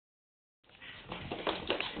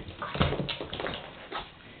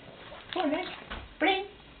Come on then. Bring.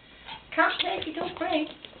 Can't play if you don't bring.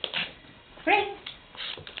 Bring.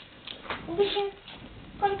 Over here.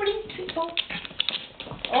 Go on, bring. Sweet ball.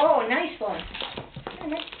 Oh, nice one.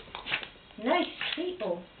 Come on. Nice sweet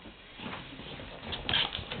ball.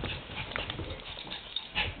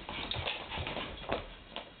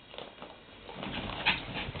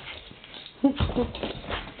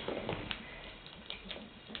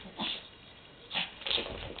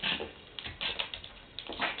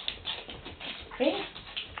 Bring.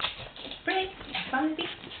 Bring. Barnaby.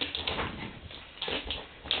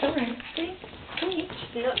 Come on. Bring. Bring.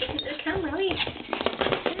 You're not looking at the camera, are you?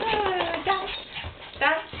 No, down.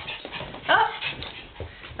 Down. Up.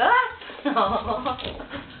 Up.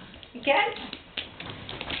 Again.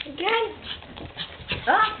 Again.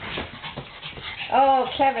 Up. Oh,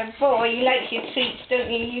 clever boy. You like your treats,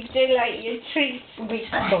 don't you? You do like your treats.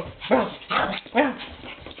 Run. Run.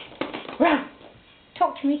 Run.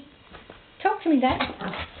 Talk to me. Talk to me, Dad.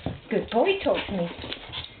 Good boy, talk to me.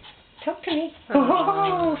 Talk to me.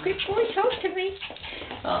 Oh, good boy, talk to me.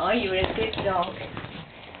 Oh, you're a good dog.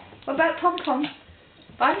 What about Pom Pom?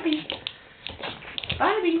 Barnaby.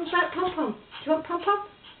 Barnaby, what about Pom Pom? Do you want Pom Pom?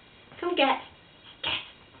 Come get.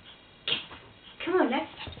 Come on, let's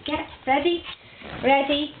get. Ready?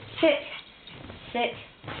 Ready. Sit. Sit.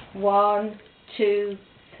 1, 2,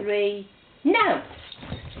 3. No.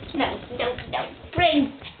 No.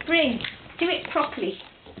 Bring. Bring. Do it properly.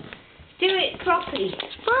 Do it properly.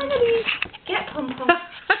 Barnaby. Get Pom Pom.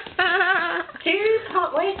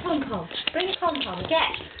 Where's Pom Pom? Bring Pom Pom.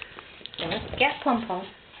 Get. No, get Pom Pom.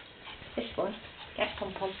 This one. Get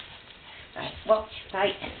Pom Pom. Right, watch.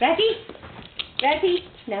 Right. Ready? Ready?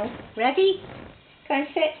 No. Ready? Go and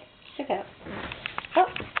sit. Sit up. Oh.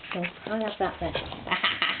 No, I'll have that then.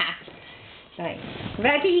 Right.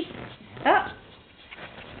 Ready? Up.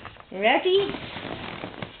 Ready?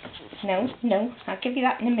 No. I'll give you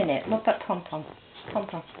that in a minute. What about Pom Pom? Pom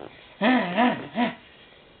Pom.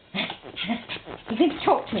 You can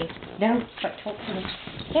talk to me. No, but talk to me.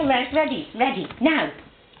 Yeah, ready. Now.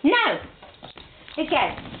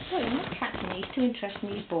 Again. Oh, you're not catching me. He's too interested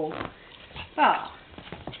in his ball. Oh.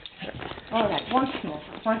 All right, once more.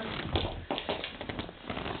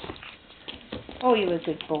 Oh, you're a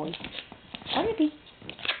good boy. Barnaby.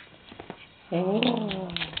 Oh.